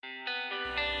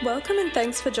Welcome and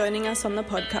thanks for joining us on the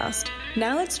podcast.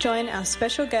 Now let's join our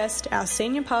special guest, our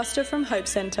senior pastor from Hope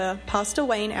Centre, Pastor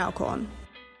Wayne Alcorn.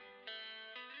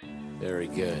 Very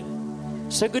good.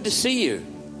 So good to see you.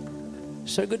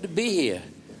 So good to be here.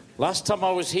 Last time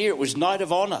I was here, it was Night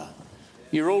of Honour.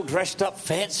 You're all dressed up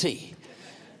fancy.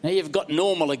 Now you've got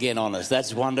normal again on us.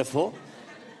 That's wonderful.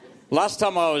 Last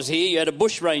time I was here, you had a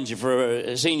bush ranger for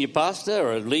a senior pastor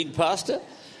or a lead pastor.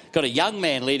 Got a young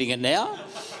man leading it now.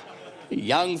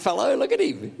 Young fellow, look at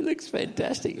him. He looks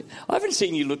fantastic. I haven't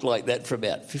seen you look like that for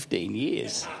about 15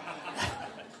 years.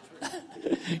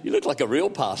 You look like a real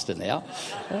pastor now.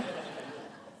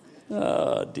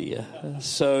 Oh, dear.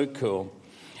 So cool.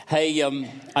 Hey,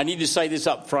 I need to say this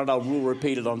up front. I will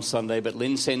repeat it on Sunday, but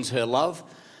Lynn sends her love.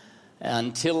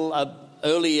 Until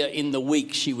earlier in the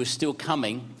week, she was still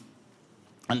coming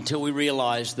until we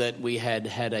realised that we had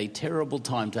a terrible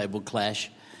timetable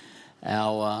clash.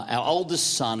 Our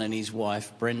oldest son and his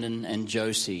wife, Brendan and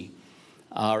Josie,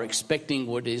 are expecting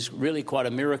what is really quite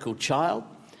a miracle child.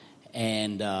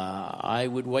 And I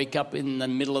would wake up in the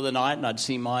middle of the night and I'd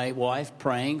see my wife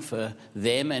praying for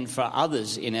them and for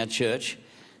others in our church.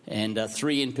 And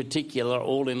three in particular,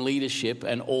 all in leadership,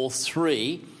 and all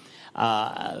three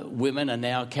women are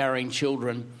now carrying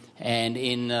children. And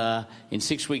in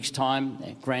 6 weeks' time,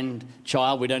 a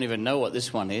grandchild, we don't even know what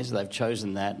this one is. They've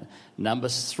chosen that. Number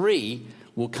 3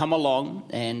 will come along,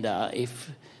 and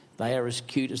if they are as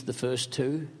cute as the first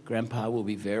two, Grandpa will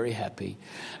be very happy.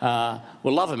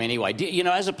 We'll love them anyway. You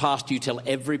know, as a pastor, you tell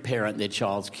every parent their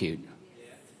child's cute.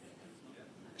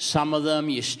 Some of them,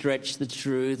 you stretch the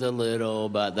truth a little,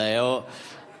 but they all...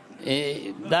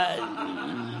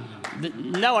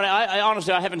 No, I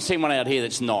honestly, I haven't seen one out here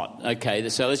that's not. Okay,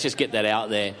 so let's just get that out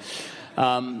there.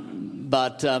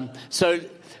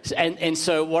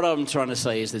 So what I'm trying to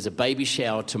say is there's a baby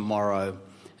shower tomorrow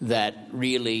that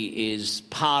really is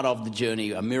part of the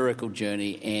journey, a miracle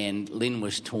journey, and Lynn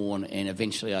was torn, and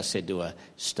eventually I said to her,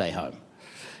 stay home.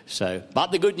 So,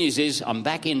 but the good news is I'm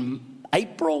back in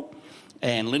April,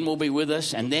 and Lynn will be with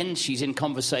us, and then she's in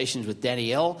conversations with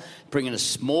Danielle, bringing a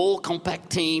small,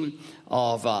 compact team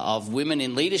of women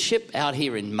in leadership out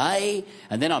here in May,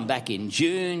 and then I'm back in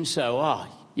June, so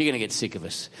you're going to get sick of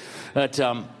us. But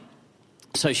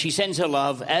so she sends her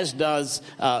love, as does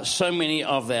so many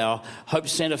of our Hope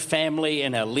Centre family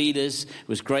and our leaders. It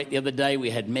was great the other day. We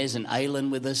had Mez and Aylin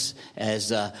with us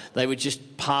as they were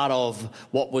just part of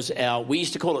what was we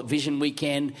used to call it Vision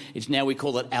Weekend. It's now we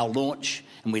call it our launch.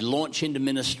 And we launch into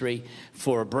ministry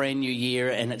for a brand new year.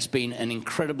 And it's been an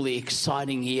incredibly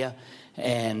exciting year.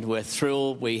 And we're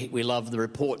thrilled. We love the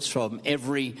reports from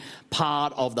every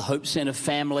part of the Hope Centre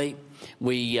family.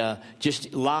 We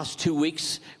just last 2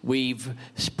 weeks, we've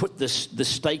put the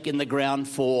stake in the ground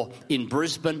in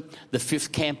Brisbane, the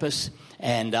 5th campus,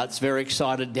 and it's very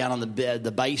excited down on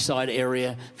the Bayside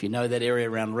area, if you know that area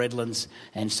around Redlands.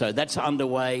 And so that's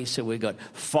underway. So we've got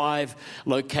 5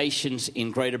 locations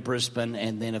in Greater Brisbane,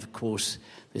 and then, of course,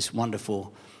 this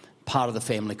wonderful part of the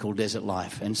family called Desert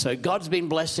Life. And so God's been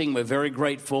blessing. We're very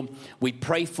grateful. We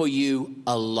pray for you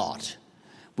a lot.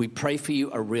 We pray for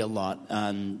you a real lot.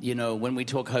 You know, when we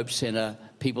talk Hope Centre,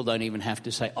 people don't even have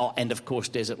to say, and of course,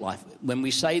 Desert Life. When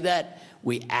we say that,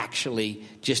 we actually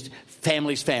just,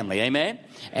 family's family, amen?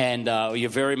 And you're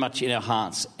very much in our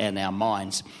hearts and our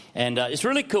minds. And it's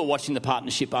really cool watching the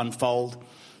partnership unfold,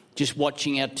 just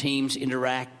watching our teams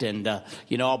interact. And,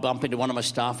 I'll bump into one of my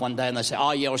staff one day and they say,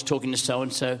 I was talking to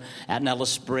so-and-so out in Alice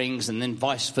Springs, and then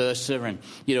vice versa. And,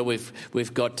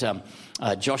 we've got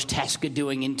Josh Tasker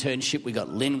doing internship. We've got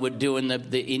Linwood doing the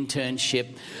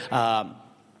internship.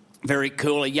 Very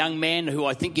cool. A young man who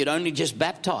I think you'd only just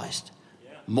baptised.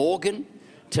 Morgan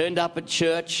turned up at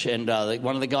church, and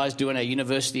one of the guys doing our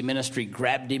university ministry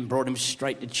grabbed him, brought him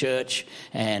straight to church,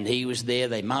 and he was there.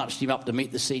 They marched him up to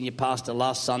meet the senior pastor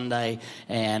last Sunday,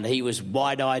 and he was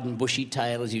wide-eyed and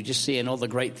bushy-tailed as you just seeing all the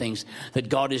great things that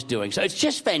God is doing. So it's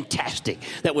just fantastic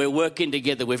that we're working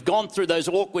together. We've gone through those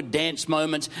awkward dance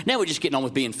moments. Now we're just getting on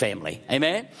with being family,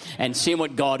 amen? And seeing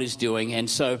what God is doing. And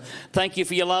so thank you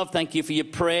for your love. Thank you for your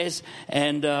prayers.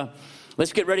 And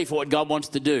let's get ready for what God wants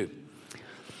to do.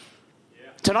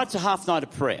 Tonight's a half night of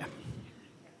prayer,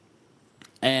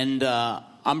 and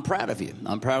I'm proud of you.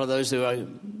 I'm proud of those who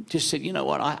just said, you know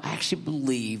what, I actually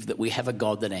believe that we have a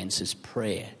God that answers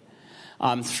prayer.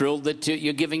 I'm thrilled that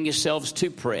you're giving yourselves to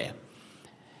prayer.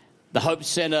 The Hope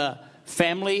Centre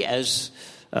family, as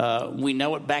we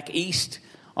know it back east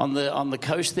on the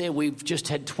coast there, we've just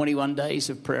had 21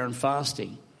 days of prayer and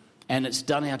fasting, and it's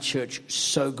done our church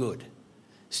so good.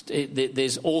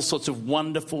 There's all sorts of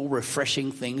wonderful,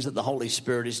 refreshing things that the Holy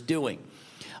Spirit is doing.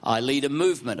 I lead a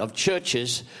movement of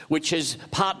churches which has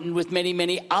partnered with many,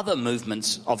 many other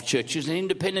movements of churches and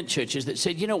independent churches that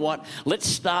said, you know what, let's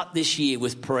start this year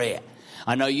with prayer.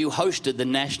 I know you hosted the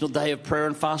National Day of Prayer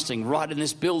and Fasting right in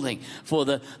this building for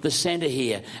the centre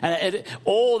here. And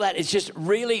all that is just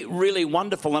really, really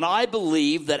wonderful. And I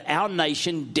believe that our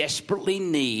nation desperately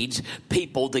needs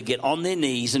people to get on their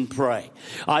knees and pray.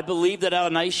 I believe that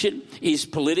our nation is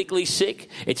politically sick.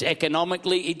 It's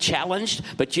economically challenged.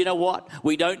 But you know what?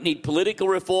 We don't need political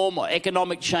reform or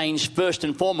economic change first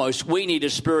and foremost. We need a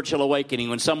spiritual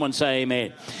awakening. When someone say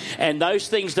amen. And those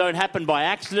things don't happen by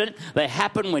accident. They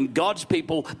happen when God's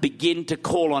people begin to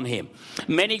call on him.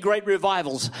 Many great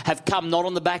revivals have come not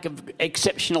on the back of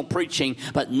exceptional preaching,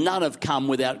 but none have come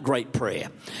without great prayer.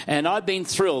 And I've been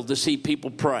thrilled to see people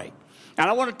pray. And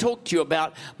I want to talk to you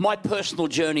about my personal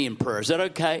journey in prayer. Is that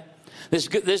okay?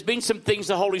 There's been some things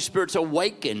the Holy Spirit's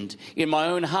awakened in my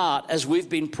own heart as we've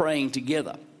been praying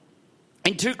together.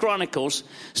 In 2 Chronicles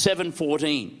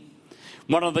 7:14,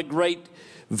 one of the great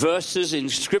verses in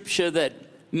Scripture that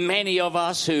many of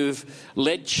us who've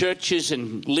led churches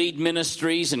and lead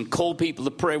ministries and call people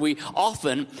to prayer, we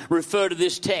often refer to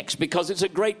this text because it's a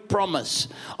great promise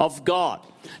of God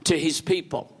to his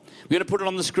people. We're going to put it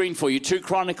on the screen for you, 2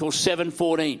 Chronicles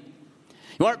 7:14.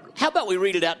 How about we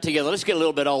read it out together? Let's get a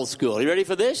little bit old school. Are you ready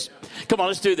for this? Come on,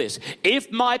 let's do this.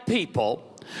 If my people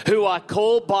who are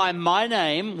called by my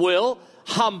name will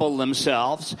humble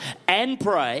themselves and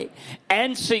pray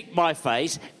and seek my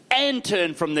face and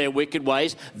turn from their wicked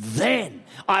ways, then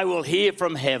I will hear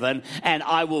from heaven and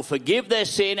I will forgive their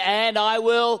sin and I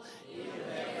will...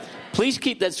 Please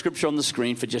keep that scripture on the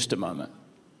screen for just a moment.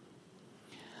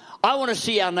 I want to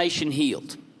see our nation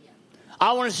healed.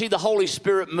 I want to see the Holy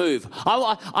Spirit move.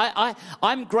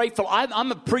 I'm grateful.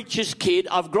 I'm a preacher's kid.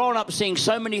 I've grown up seeing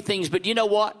so many things, but you know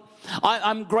what?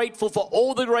 I'm grateful for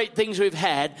all the great things we've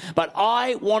had, but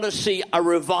I want to see a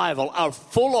revival, a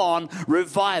full-on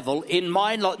revival in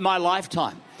my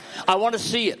lifetime. I want to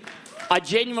see it. I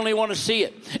genuinely want to see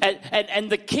it. And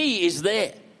the key is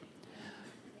there.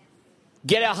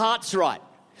 Get our hearts right.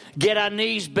 Get our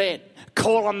knees bent.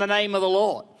 Call on the name of the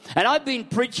Lord. And I've been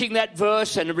preaching that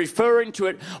verse and referring to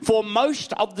it for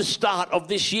most of the start of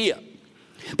this year.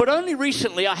 But only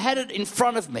recently I had it in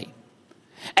front of me.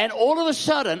 And all of a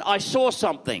sudden, I saw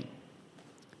something.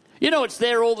 You know, it's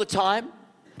there all the time.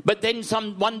 But then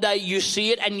one day you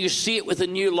see it and you see it with a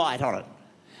new light on it.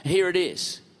 Here it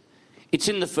is. It's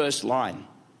in the first line.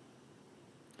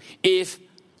 If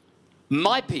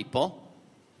my people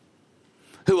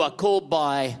who are called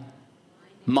by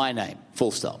my name,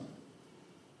 full stop.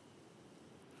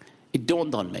 It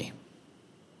dawned on me.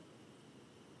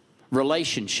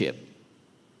 Relationship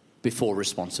before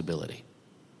responsibility.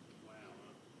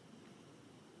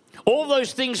 All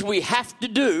those things we have to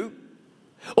do,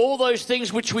 all those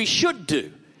things which we should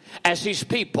do as his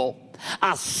people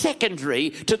are secondary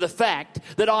to the fact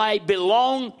that I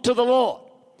belong to the Lord.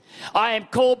 I am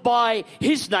called by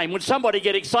his name. Would somebody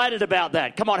get excited about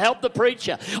that? Come on, help the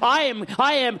preacher.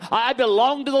 I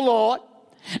belong to the Lord.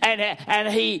 And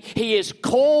he has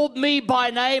called me by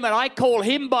name, and I call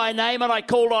him by name, and I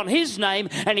called on his name,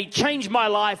 and he changed my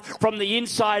life from the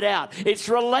inside out. It's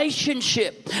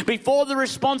relationship before the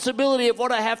responsibility of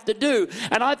what I have to do.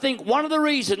 And I think one of the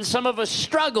reasons some of us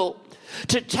struggle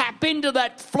to tap into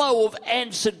that flow of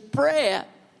answered prayer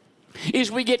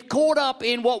is we get caught up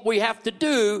in what we have to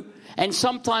do and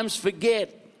sometimes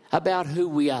forget about who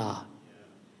we are.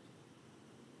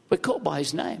 We're called by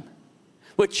his name.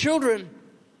 We're children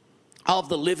of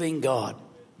the living God.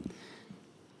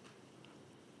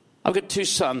 I've got 2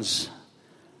 sons.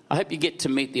 I hope you get to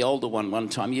meet the older one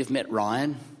time. You've met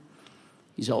Ryan.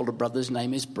 His older brother's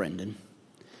name is Brendan.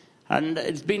 And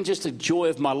it's been just a joy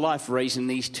of my life raising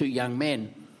these 2 young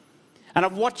men. And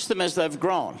I've watched them as they've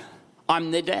grown.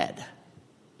 I'm their dad.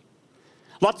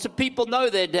 Lots of people know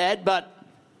their dad, but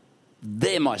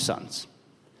they're my sons.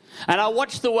 And I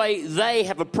watch the way they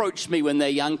have approached me when they're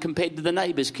young compared to the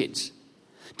neighbours' kids.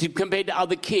 Compared to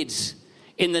other kids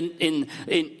in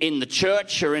the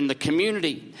church or in the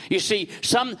community. You see,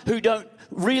 some who don't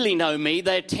really know me,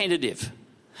 they're tentative.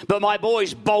 But my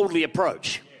boys boldly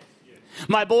approach.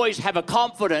 My boys have a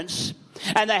confidence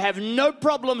and they have no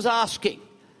problems asking.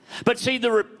 But see,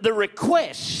 the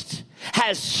request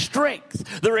has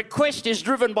strength. The request is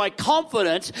driven by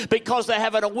confidence because they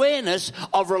have an awareness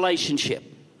of relationship.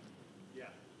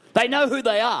 They know who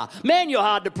they are. Man, you're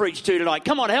hard to preach to tonight.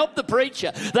 Come on, help the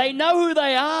preacher. They know who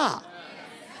they are.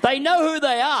 They know who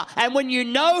they are. And when you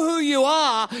know who you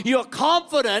are, you're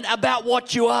confident about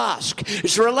what you ask.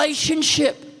 It's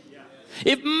relationship.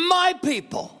 If my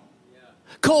people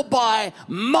called by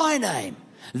my name,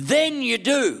 then you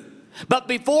do. But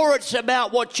before it's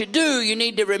about what you do, you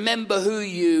need to remember who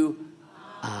you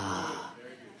are.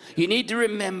 You need to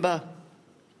remember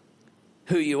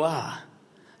who you are.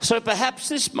 So perhaps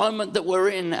this moment that we're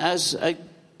in as a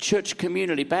church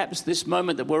community, perhaps this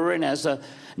moment that we're in as a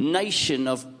nation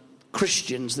of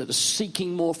Christians that are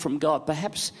seeking more from God,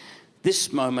 perhaps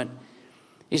this moment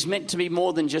is meant to be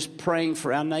more than just praying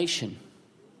for our nation.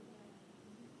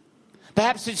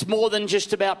 Perhaps it's more than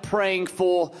just about praying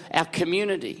for our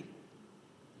community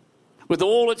with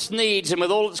all its needs and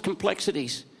with all its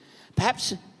complexities.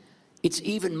 Perhaps it's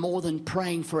even more than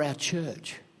praying for our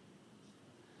church.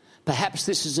 Perhaps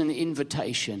this is an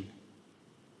invitation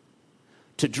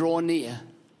to draw near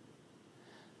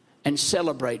and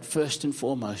celebrate first and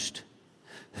foremost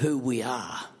who we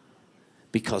are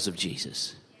because of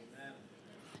Jesus.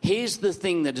 Here's the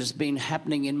thing that has been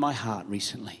happening in my heart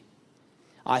recently.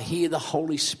 I hear the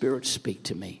Holy Spirit speak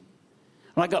to me.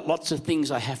 And I got lots of things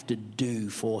I have to do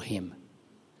for him.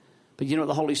 But you know what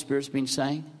the Holy Spirit's been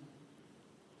saying?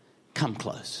 Come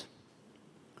close.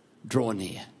 Draw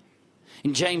near.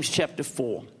 In James chapter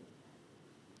 4,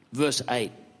 verse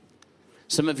 8.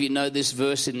 Some of you know this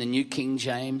verse in the New King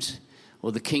James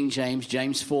or the King James.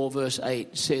 James 4 verse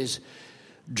 8 says,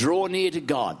 draw near to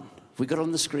God. Have we got it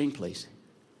on the screen, please?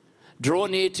 Draw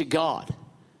near to God,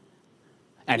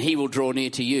 and he will draw near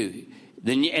to you.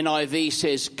 The NIV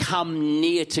says, come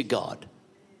near to God.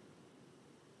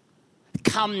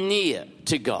 Come near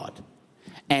to God,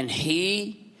 and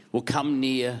he will come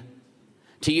near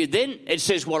to you. Then it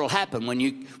says what will happen when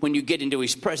you get into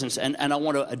his presence, and I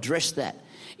want to address that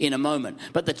in a moment.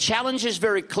 But the challenge is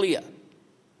very clear.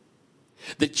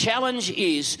 The challenge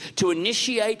is to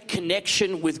initiate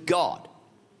connection with God.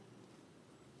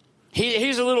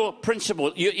 Here's a little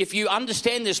principle. If you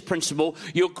understand this principle,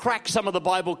 you'll crack some of the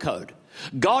Bible code.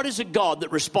 God is a God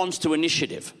that responds to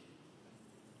initiative.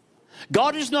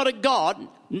 God is not a God,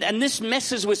 and this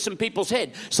messes with some people's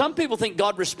head. Some people think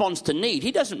God responds to need.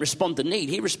 He doesn't respond to need.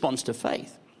 He responds to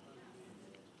faith.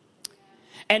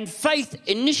 And faith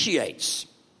initiates.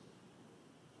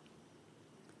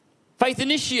 Faith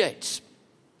initiates.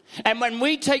 And when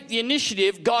we take the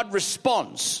initiative, God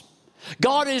responds.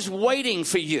 God is waiting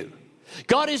for you.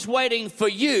 God is waiting for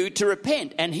you to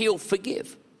repent, and he'll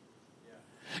forgive.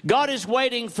 God is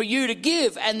waiting for you to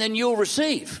give, and then you'll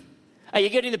receive. Are you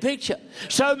getting the picture?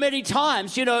 So many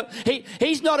times,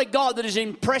 he's not a God that is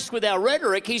impressed with our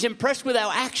rhetoric. He's impressed with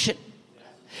our action.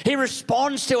 He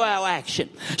responds to our action.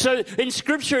 So in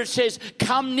Scripture it says,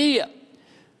 come near.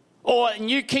 Or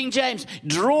New King James,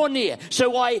 draw near.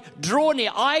 So I draw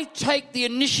near. I take the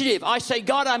initiative. I say,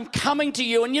 God, I'm coming to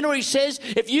you. And you know what he says?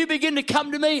 If you begin to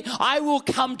come to me, I will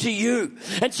come to you.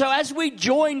 And so as we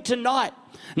join tonight,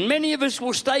 many of us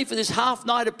will stay for this half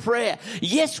night of prayer.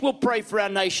 Yes, we'll pray for our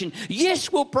nation.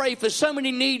 Yes, we'll pray for so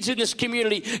many needs in this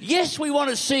community. Yes, we want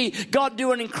to see God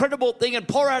do an incredible thing and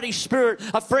pour out his Spirit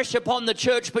afresh upon the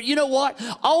church. But you know what?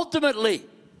 Ultimately,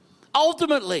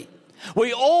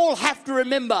 we all have to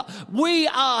remember we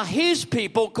are his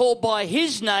people called by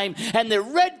his name, and the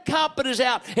red carpet is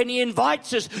out, and he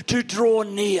invites us to draw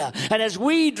near. And as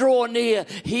we draw near,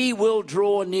 he will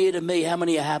draw near to me. How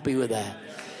many are happy with that?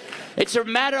 It's a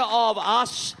matter of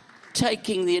us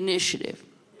taking the initiative.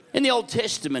 In the Old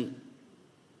Testament,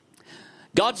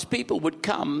 God's people would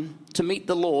come to meet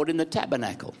the Lord in the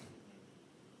tabernacle.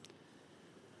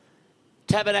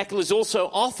 Tabernacle is also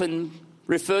often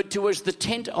referred to as the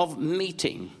tent of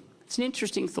meeting. It's an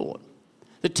interesting thought.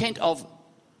 The tent of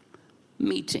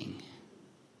meeting.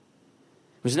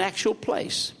 It was an actual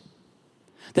place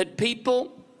that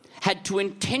people had to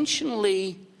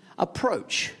intentionally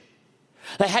approach.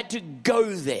 They had to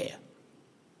go there.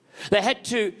 They had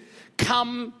to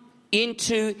come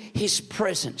into his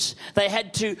presence. They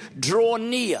had to draw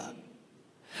near.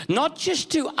 Not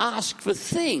just to ask for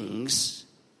things,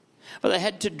 but they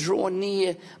had to draw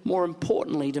near, more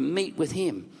importantly, to meet with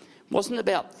him. It wasn't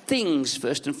about things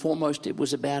first and foremost. It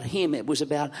was about him. It was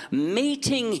about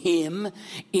meeting him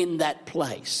in that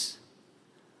place.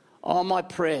 Oh, my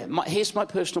prayer. Here's my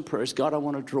personal prayer is, God, I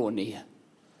want to draw near.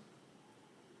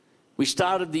 We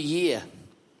started the year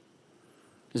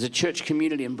as a church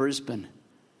community in Brisbane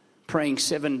praying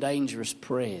 7 dangerous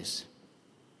prayers.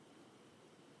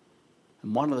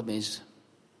 And one of them is,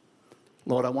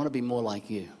 Lord, I want to be more like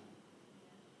you.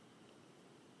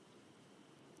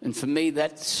 And for me,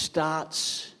 that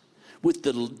starts with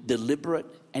the deliberate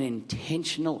and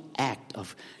intentional act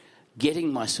of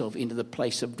getting myself into the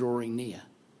place of drawing near.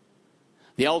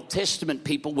 The Old Testament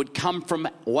people would come from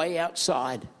way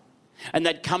outside, And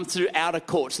they'd come through outer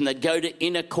courts and they'd go to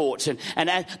inner courts.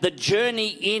 And the journey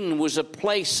in was a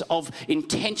place of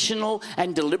intentional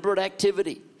and deliberate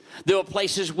activity. There were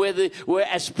places where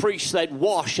as priests they'd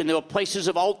wash, and there were places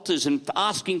of altars and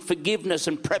asking forgiveness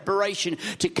and preparation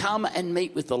to come and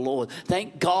meet with the Lord.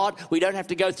 Thank God we don't have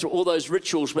to go through all those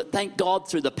rituals, but thank God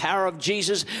through the power of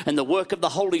Jesus and the work of the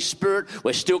Holy Spirit,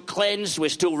 we're still cleansed, we're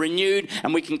still renewed,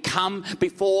 and we can come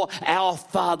before our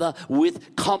Father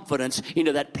with confidence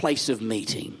into that place of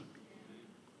meeting.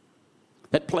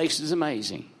 That place is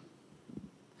amazing.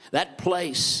 That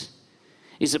place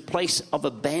is a place of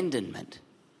abandonment.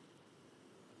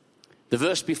 The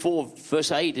verse before,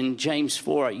 verse 8 in James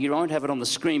 4, you won't have it on the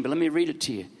screen, but let me read it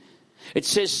to you. It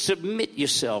says, submit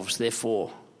yourselves,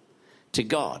 therefore, to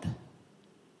God.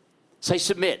 Say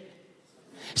submit.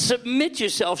 Submit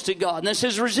yourselves to God. And it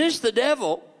says, resist the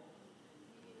devil,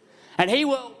 and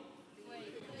he'll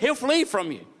flee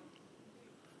from you.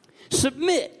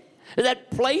 Submit.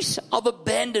 That place of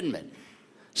abandonment.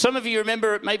 Some of you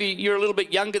remember, maybe you're a little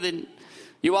bit younger than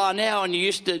you are now, and you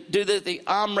used to do the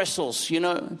arm wrestles, you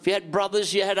know. If you had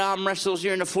brothers, you had arm wrestles.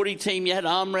 You're in a footy team, you had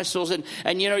arm wrestles.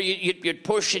 And you know, you'd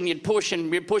push and you'd push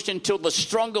and you'd push until the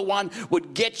stronger one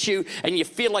would get you, and you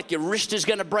feel like your wrist is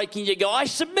going to break, and you go, I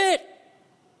submit.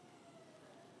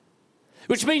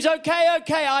 Which means, okay,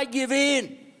 I give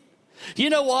in.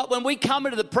 You know what? When we come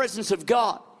into the presence of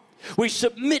God, we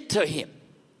submit to Him.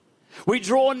 We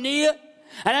draw near,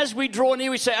 and as we draw near,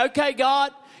 we say, okay,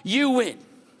 God, you win.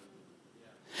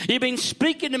 You've been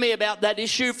speaking to me about that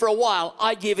issue for a while.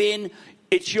 I give in.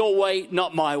 It's your way,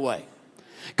 not my way.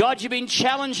 God, you've been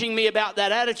challenging me about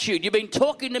that attitude. You've been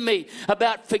talking to me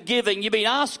about forgiving. You've been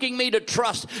asking me to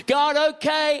trust. God,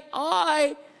 okay,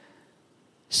 I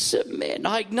submit.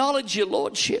 I acknowledge your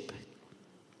lordship.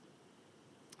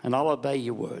 And I'll obey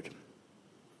your word.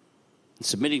 And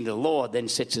submitting to the Lord then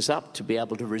sets us up to be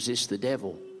able to resist the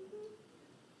devil.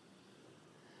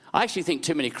 I actually think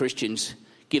too many Christians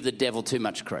give the devil too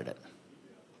much credit.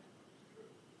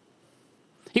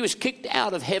 He was kicked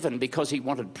out of heaven because he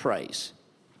wanted praise.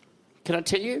 Can I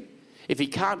tell you? If he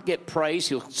can't get praise,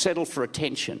 he'll settle for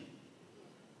attention.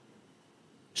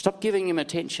 Stop giving him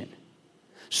attention.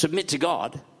 Submit to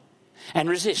God and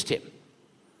resist him.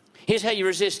 Here's how you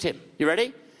resist him. You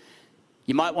ready?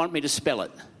 You might want me to spell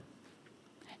it.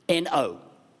 N-O.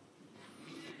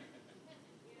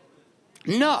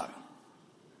 No.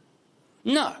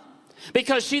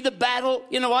 Because see, the battle,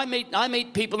 you know, I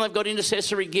meet people and they've got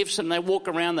intercessory gifts and they walk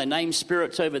around, they name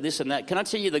spirits over this and that. Can I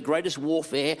tell you the greatest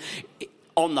warfare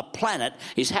on the planet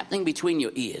is happening between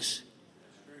your ears?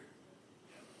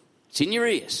 It's in your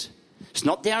ears. It's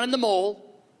not down in the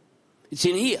mall. It's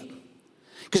in here.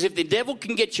 Because if the devil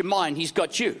can get your mind, he's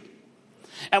got you.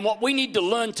 And what we need to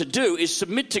learn to do is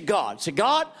submit to God. So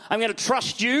God, I'm going to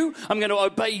trust you. I'm going to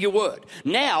obey your word.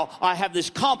 Now I have this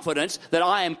confidence that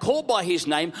I am called by his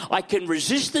name. I can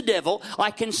resist the devil. I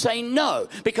can say no.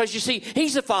 Because you see,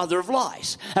 he's the father of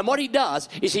lies. And what he does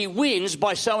is he wins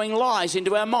by sowing lies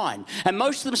into our mind. And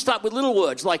most of them start with little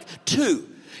words like too.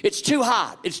 It's too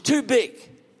hard. It's too big.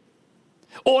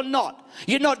 Or not.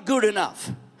 You're not good enough.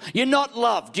 You're not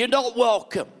loved. You're not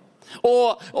welcome.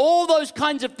 Or all those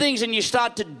kinds of things, and you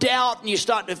start to doubt and you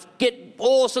start to get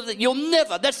all sorts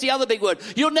of, that's the other big word,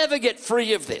 you'll never get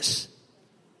free of this.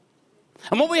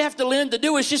 And what we have to learn to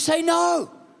do is just say no.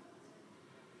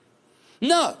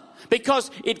 No,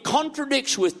 because it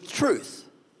contradicts with truth.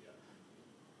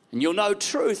 And you'll know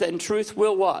truth, and truth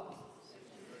will what?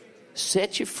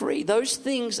 Set you free. Those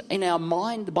things in our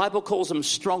mind, the Bible calls them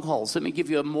strongholds. Let me give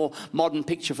you a more modern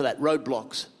picture for that.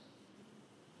 Roadblocks.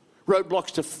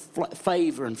 Roadblocks to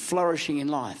favor and flourishing in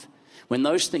life. When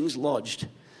those things lodged.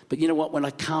 But you know what? When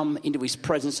I come into his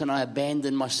presence and I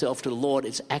abandon myself to the Lord,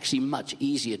 it's actually much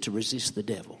easier to resist the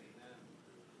devil.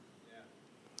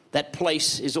 That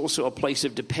place is also a place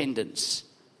of dependence.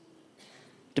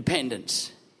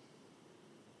 Dependence.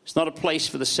 It's not a place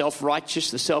for the self-righteous,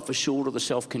 the self-assured, or the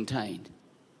self-contained.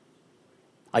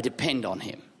 I depend on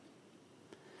him.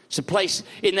 It's a place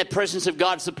in the presence of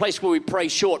God. It's a place where we pray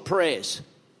short prayers.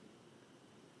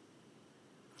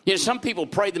 You know, some people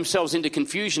pray themselves into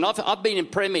confusion. I've been in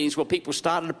prayer meetings where people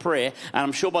started a prayer, and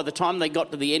I'm sure by the time they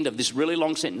got to the end of this really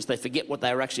long sentence, they forget what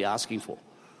they were actually asking for.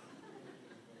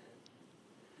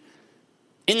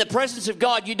 In the presence of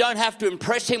God, you don't have to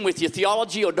impress him with your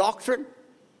theology or doctrine.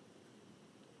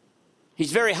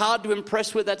 He's very hard to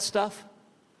impress with that stuff.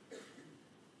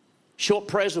 Short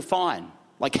prayers are fine.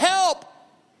 Like, help!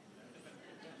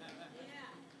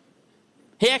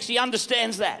 He actually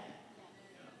understands that.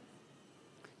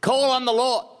 Call on the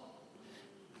Lord.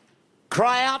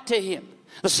 Cry out to him.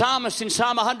 The psalmist in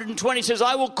Psalm 120 says,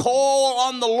 I will call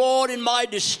on the Lord in my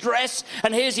distress.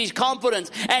 And here's his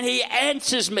confidence. And he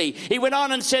answers me. He went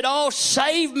on and said, oh,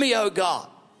 save me, O God.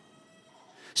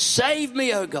 Save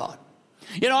me, O God.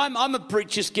 You know, I'm a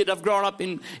preacher's kid. I've grown up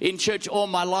in church all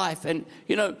my life. And,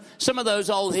 you know, some of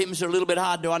those old hymns are a little bit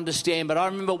hard to understand. But I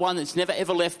remember one that's never,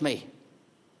 ever left me.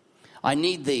 I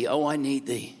need thee. Oh, I need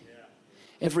thee.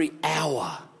 Every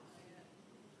hour.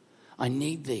 I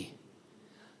need thee.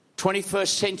 21st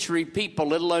century people,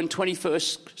 let alone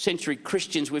 21st century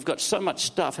Christians, we've got so much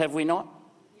stuff, have we not?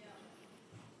 Yeah.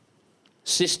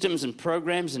 Systems and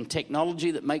programs and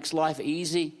technology that makes life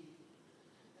easy.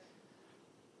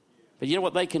 But you know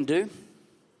what they can do?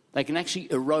 They can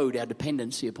actually erode our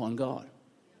dependency upon God.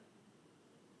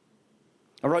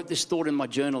 I wrote this thought in my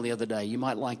journal the other day. You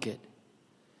might like it.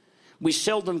 We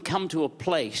seldom come to a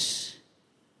place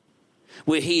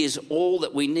where he is all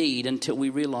that we need until we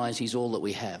realize he's all that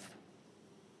we have.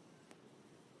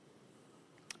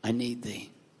 I need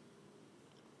thee.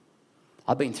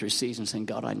 I've been through seasons saying,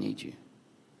 God, I need you.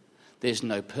 There's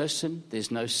no person,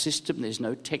 there's no system, there's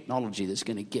no technology that's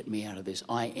going to get me out of this.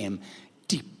 I am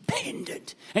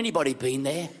dependent. Anybody been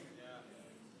there?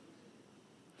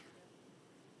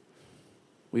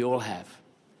 We all have.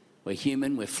 We're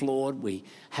human, we're flawed, we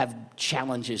have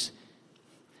challenges.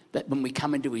 But when we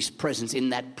come into his presence, in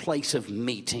that place of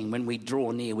meeting, when we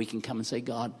draw near, we can come and say,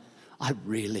 God, I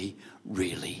really,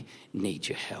 really need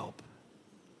your help.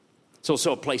 It's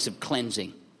also a place of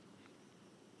cleansing.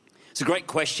 It's a great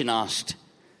question asked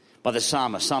by the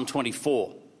psalmist, Psalm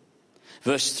 24,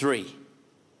 verse 3.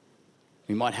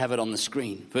 We might have it on the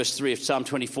screen. Verse 3 of Psalm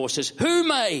 24 says, who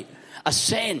may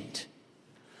ascend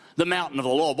the mountain of the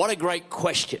Lord? What a great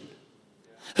question.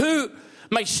 Who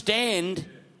may stand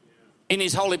in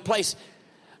his holy place?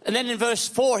 And then in verse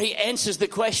 4, he answers the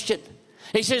question.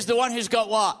 He says, the one who's got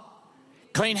what?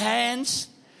 Clean hands,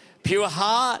 pure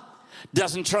heart,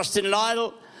 doesn't trust in an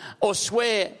idol or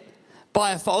swear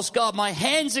by a false god. My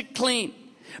hands are clean.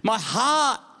 My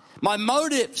heart, my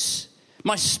motives,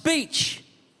 my speech.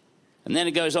 And then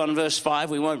it goes on in verse 5.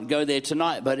 We won't go there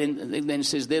tonight, but then it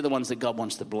says they're the ones that God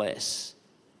wants to bless.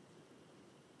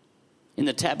 In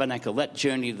the tabernacle, that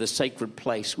journey to the sacred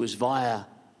place was via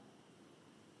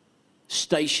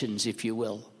stations, if you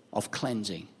will, of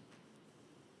cleansing,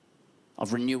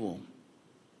 of renewal,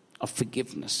 of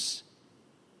forgiveness.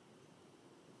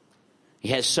 He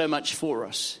has so much for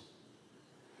us.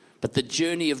 But the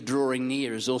journey of drawing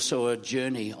near is also a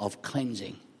journey of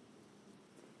cleansing.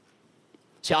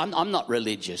 See, I'm not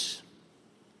religious.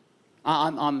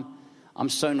 I'm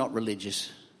so not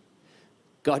religious.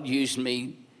 God used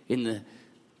me in the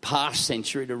past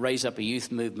century to raise up a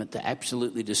youth movement to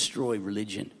absolutely destroy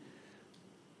religion.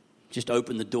 Just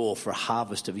open the door for a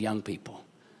harvest of young people.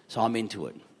 So I'm into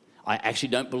it. I actually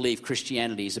don't believe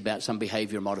Christianity is about some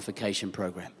behavior modification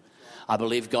program. I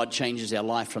believe God changes our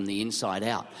life from the inside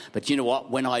out. But you know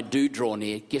what? When I do draw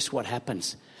near, guess what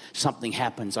happens? Something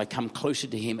happens. I come closer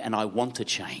to him and I want to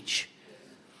change.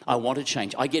 I want to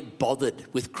change. I get bothered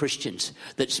with Christians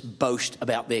that boast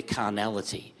about their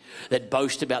carnality, that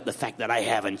boast about the fact that I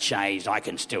haven't changed. I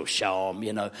can still show them,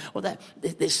 you know. Well,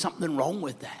 there's something wrong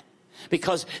with that.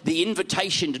 Because the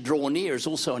invitation to draw near is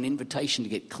also an invitation to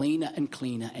get cleaner and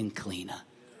cleaner and cleaner.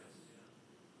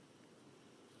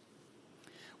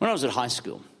 When I was at high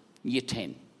school, year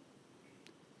 10,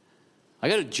 I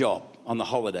got a job on the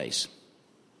holidays.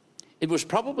 It was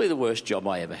probably the worst job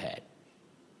I ever had.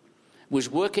 It was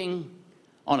working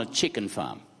on a chicken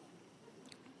farm.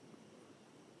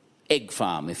 Egg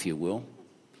farm, if you will.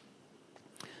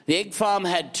 The egg farm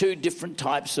had two different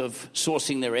types of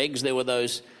sourcing their eggs. There were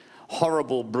those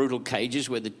horrible, brutal cages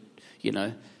where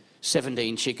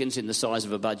 17 chickens in the size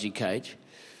of a budgie cage.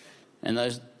 And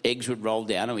those eggs would roll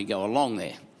down and we'd go along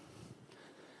there.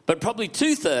 But probably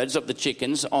 2/3 of the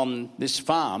chickens on this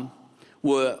farm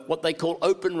were what they call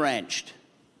open ranched.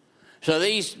 So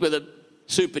these were the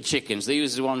super chickens.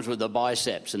 These were the ones with the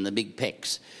biceps and the big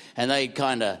pecs. And they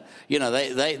kind of,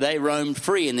 they roamed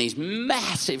free in these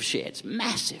massive sheds,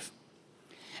 massive.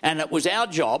 And it was our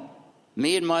job,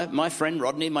 me and my friend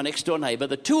Rodney, my next door neighbour,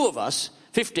 the two of us,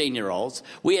 15-year-olds,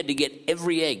 we had to get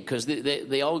every egg because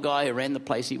the old guy who ran the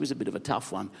place, he was a bit of a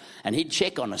tough one. And he'd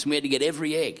check on us and we had to get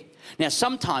every egg. Now,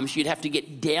 sometimes you'd have to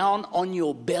get down on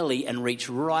your belly and reach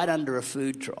right under a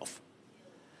food trough.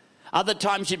 Other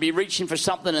times you'd be reaching for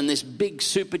something and this big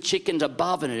super chicken's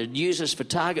above and it'd use us for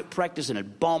target practice and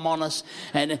it'd bomb on us.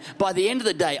 And by the end of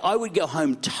the day, I would go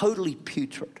home totally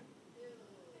putrid.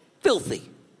 Filthy.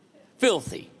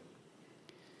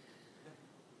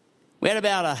 We had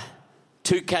about a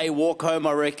 2K walk home,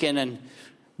 I reckon, and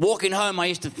Walking home, I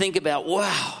used to think about,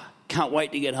 wow, can't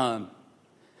wait to get home.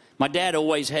 My dad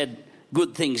always had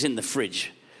good things in the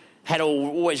fridge.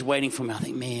 Always waiting for me. I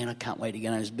think, man, I can't wait to get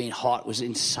home. It was being hot. It was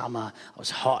in summer. I was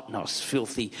hot and I was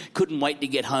filthy. Couldn't wait to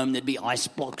get home. There'd be ice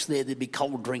blocks there. There'd be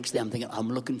cold drinks there. I'm thinking, I'm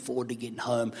looking forward to getting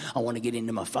home. I want to get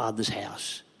into my Father's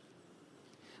house.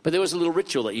 But there was a little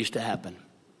ritual that used to happen.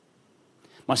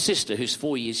 My sister, who's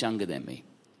 4 years younger than me,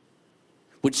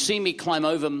 would see me climb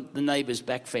over the neighbour's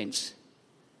back fence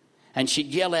and she'd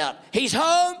yell out, "He's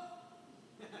home!"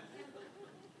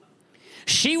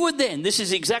 She would then, this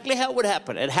is exactly how it would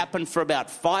happen. It happened for about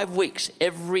 5 weeks,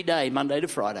 every day, Monday to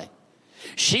Friday.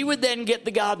 She would then get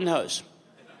the garden hose.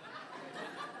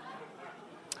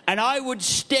 And I would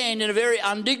stand in a very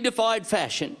undignified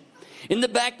fashion in the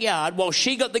backyard while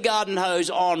she got the garden hose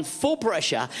on full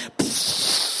pressure.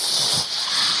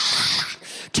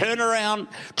 Turn around,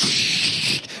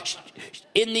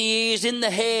 in the ears, in the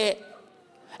hair.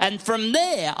 And from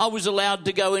there, I was allowed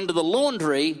to go into the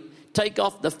laundry, take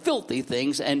off the filthy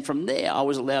things, and from there I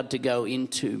was allowed to go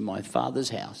into my Father's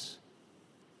house.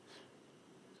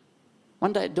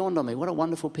 One day it dawned on me, what a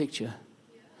wonderful picture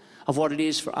of what it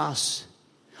is for us.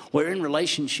 We're in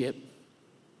relationship,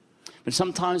 but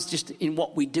sometimes just in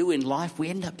what we do in life, we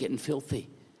end up getting filthy.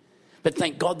 But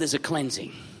thank God there's a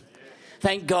cleansing.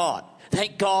 Thank God.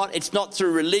 Thank God it's not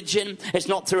through religion. It's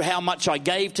not through how much I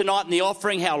gave tonight in the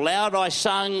offering, how loud I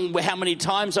sung, how many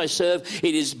times I served.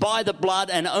 It is by the blood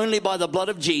and only by the blood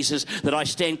of Jesus that I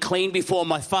stand clean before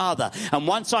my Father. And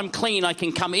once I'm clean, I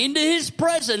can come into His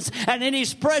presence. And in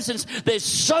His presence, there's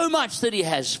so much that He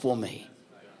has for me.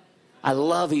 I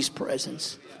love His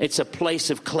presence. It's a place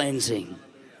of cleansing.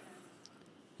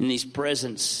 In His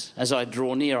presence, as I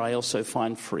draw near, I also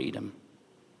find freedom.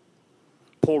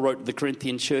 Paul wrote to the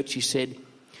Corinthian church, he said,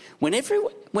 whenever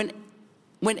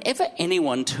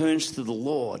anyone turns to the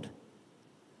Lord,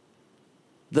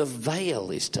 the veil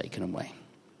is taken away.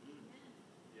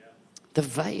 The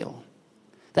veil.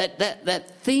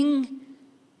 That thing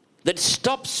that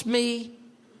stops me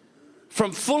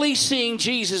from fully seeing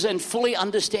Jesus and fully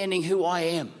understanding who I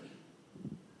am.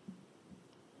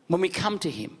 When we come to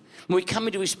Him, when we come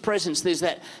into His presence, there's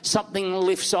that something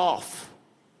lifts off.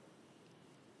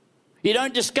 You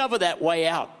don't discover that way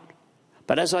out.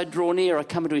 But as I draw near, I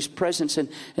come into His presence and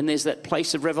there's that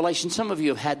place of revelation. Some of you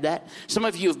have had that. Some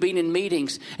of you have been in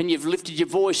meetings and you've lifted your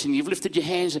voice and you've lifted your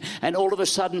hands and all of a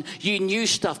sudden you knew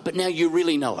stuff, but now you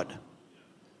really know it.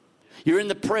 You're in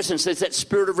the presence. There's that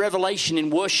spirit of revelation in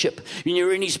worship. And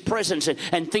you're in His presence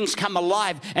and things come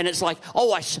alive. And it's like,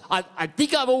 oh, I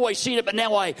think I've always seen it, but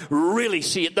now I really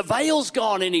see it. The veil's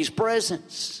gone in His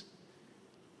presence.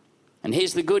 And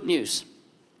here's the good news.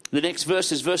 The next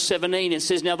verse is verse 17. It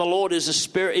says, now the Lord is the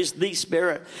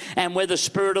Spirit. And where the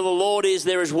Spirit of the Lord is,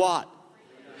 there is what?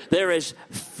 There is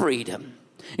freedom.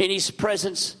 In His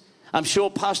presence, I'm sure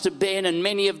Pastor Ben and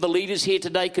many of the leaders here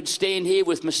today could stand here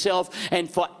with myself and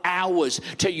for hours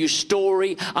tell you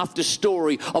story after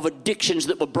story of addictions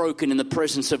that were broken in the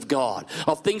presence of God,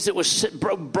 of things that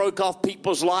were broke off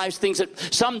people's lives, things that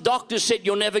some doctors said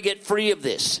you'll never get free of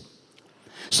this.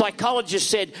 Psychologists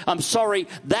said, I'm sorry,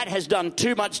 that has done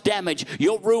too much damage.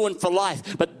 You're ruined for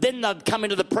life. But then they'd come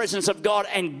into the presence of God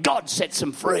and God sets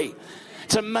them free.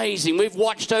 It's amazing. We've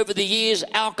watched over the years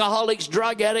alcoholics,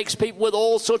 drug addicts, people with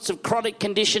all sorts of chronic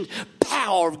conditions.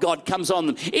 Power of God comes on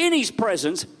them in His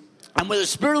presence. And where the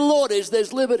Spirit of the Lord is,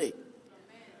 there's liberty.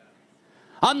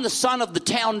 I'm the son of the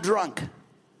town drunk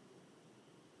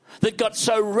that got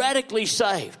so radically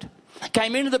saved.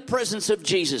 Came into the presence of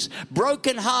Jesus.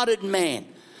 Broken-hearted man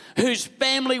whose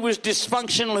family was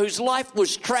dysfunctional, whose life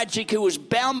was tragic, who was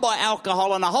bound by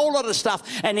alcohol and a whole lot of stuff.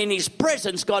 And in His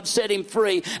presence, God set him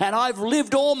free. And I've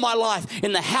lived all my life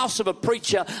in the house of a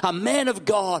preacher, a man of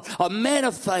God, a man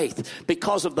of faith,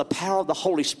 because of the power of the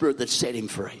Holy Spirit that set him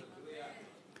free.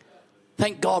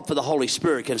 Thank God for the Holy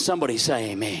Spirit. Can somebody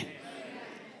say amen?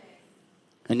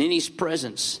 And in His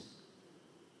presence,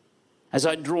 as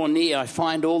I draw near, I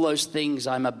find all those things.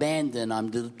 I'm abandoned. I'm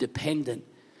dependent.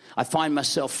 I find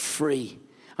myself free.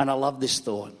 And I love this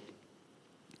thought.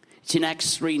 It's in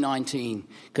Acts 3:19.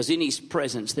 Because in His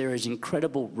presence there is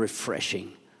incredible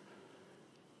refreshing.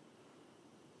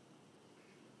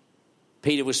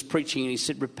 Peter was preaching and he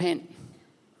said, repent.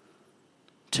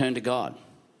 Turn to God.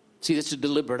 See, that's a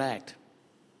deliberate act.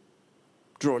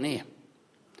 Draw near.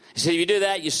 He said, if you do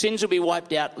that, your sins will be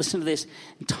wiped out. Listen to this.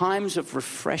 Times of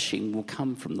refreshing will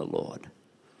come from the Lord.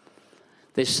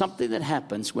 There's something that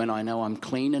happens when I know I'm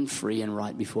clean and free and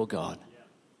right before God.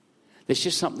 There's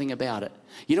just something about it.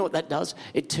 You know what that does?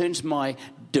 It turns my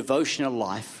devotional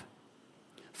life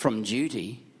from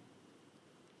duty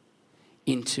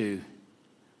into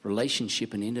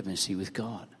relationship and intimacy with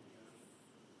God.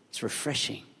 It's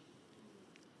refreshing.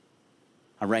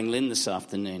 I rang Lynn this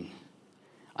afternoon.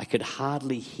 I could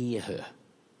hardly hear her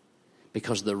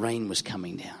because the rain was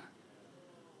coming down.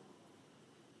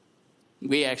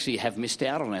 We actually have missed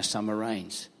out on our summer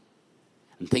rains.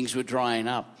 And things were drying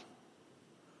up.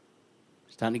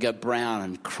 Starting to go brown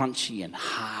and crunchy and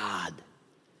hard.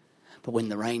 But when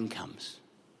the rain comes,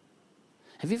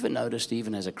 have you ever noticed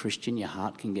even as a Christian your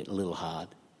heart can get a little hard?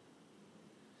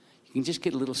 You can just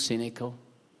get a little cynical.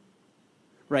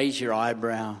 Raise your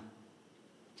eyebrow.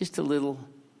 Just a little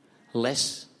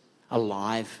less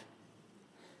alive.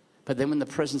 But then when the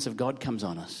presence of God comes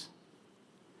on us,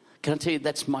 can I tell you,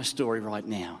 that's my story right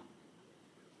now.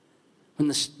 When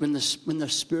the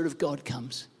Spirit of God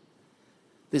comes,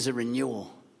 there's a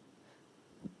renewal.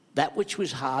 That which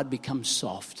was hard becomes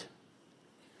soft.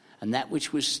 And that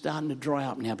which was starting to dry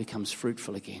up now becomes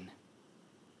fruitful again.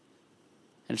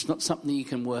 And it's not something you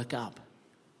can work up,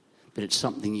 but it's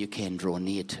something you can draw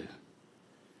near to.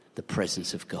 The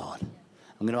presence of God.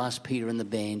 I'm going to ask Peter and the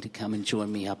band to come and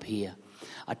join me up here.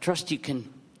 I trust you can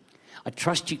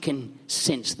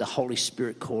sense the Holy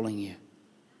Spirit calling you.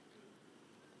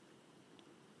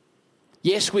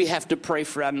 Yes, we have to pray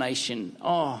for our nation.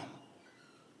 I've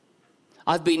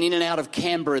been in and out of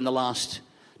Canberra in the last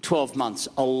 12 months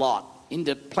a lot,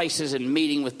 into places and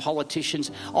meeting with politicians.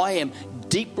 I am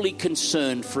deeply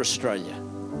concerned for Australia.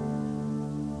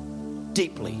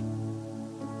 Deeply.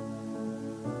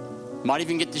 Might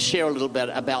even get to share a little bit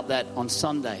about that on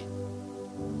Sunday.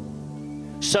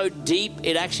 So deep,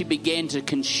 it actually began to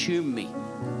consume me.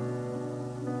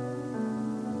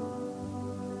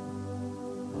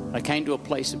 I came to a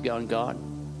place of going, God,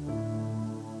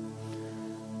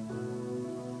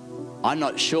 I'm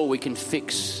not sure we can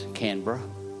fix Canberra.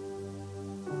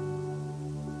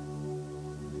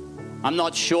 I'm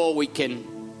not sure we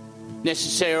can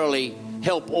necessarily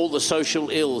help all the social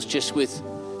ills just with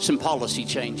some policy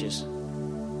changes.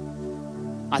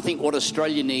 I think what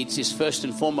Australia needs is first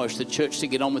and foremost the church to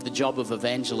get on with the job of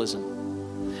evangelism.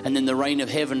 And then the rain of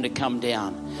heaven to come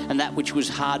down. And that which was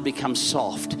hard becomes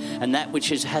soft. And that which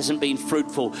hasn't been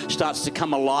fruitful starts to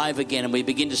come alive again. And we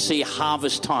begin to see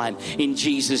harvest time in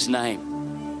Jesus' name.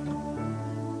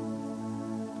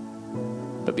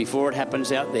 But before it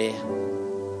happens out there,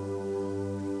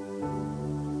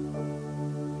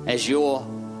 as your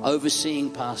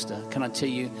overseeing pastor, can I tell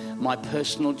you, my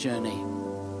personal journey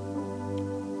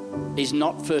is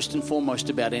not first and foremost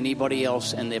about anybody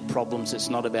else and their problems. It's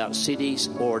not about cities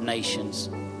or nations.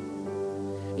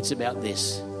 It's about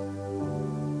this.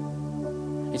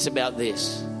 It's about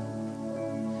this.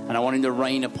 And I want him to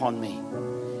rain upon me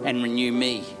and renew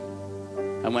me.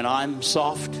 And when I'm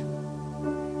soft,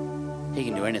 he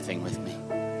can do anything with me.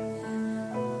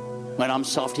 When I'm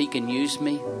soft, he can use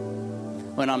me.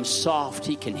 When I'm soft,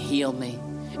 he can heal me.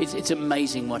 It's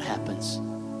amazing what happens.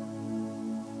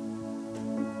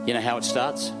 You know how it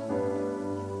starts?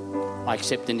 I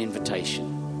accept an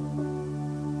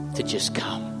invitation to just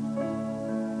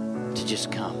come. To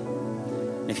just come.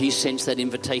 And if you sense that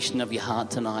invitation of your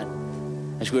heart tonight,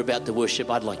 as we're about to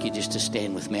worship, I'd like you just to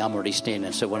stand with me. I'm already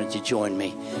standing, so why don't you join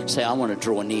me? Say, I want to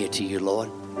draw near to you, Lord.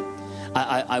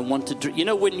 I want to... You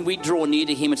know, when we draw near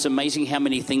to him, it's amazing how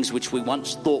many things which we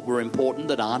once thought were important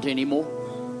that aren't anymore.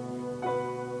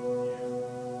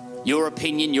 Your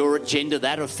opinion, your agenda,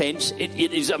 that offense, it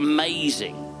is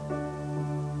amazing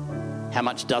how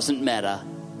much doesn't matter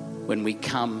when we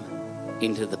come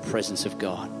into the presence of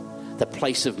God, the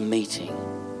place of meeting,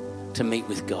 to meet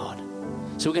with God.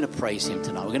 So we're going to praise him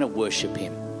tonight. We're going to worship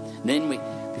him. And then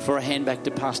before I hand back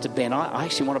to Pastor Ben, I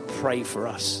actually want to pray for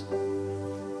us.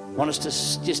 I want us to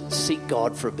just seek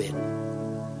God for a bit.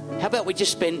 How about we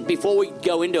just spend, before we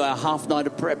go into our half night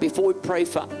of prayer, before we pray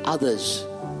for others,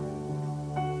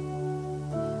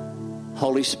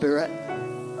 Holy Spirit,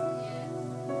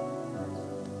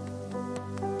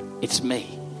 it's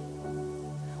me.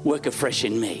 Work afresh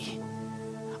in me.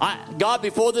 God,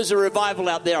 before there's a revival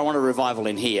out there, I want a revival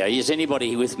in here. Is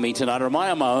anybody with me tonight, or am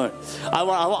I on my own? I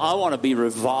want to be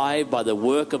revived by the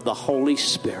work of the Holy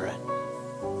Spirit.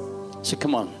 So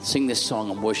come on, sing this song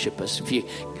and worship us. If you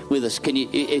with us, can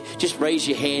you just raise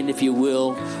your hand if you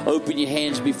will? Open your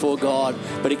hands before God,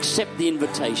 but accept the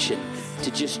invitation to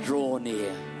just draw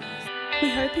near. We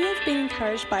hope you have been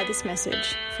encouraged by this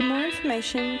message. For more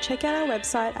information, check out our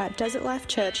website at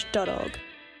desertlifechurch.org.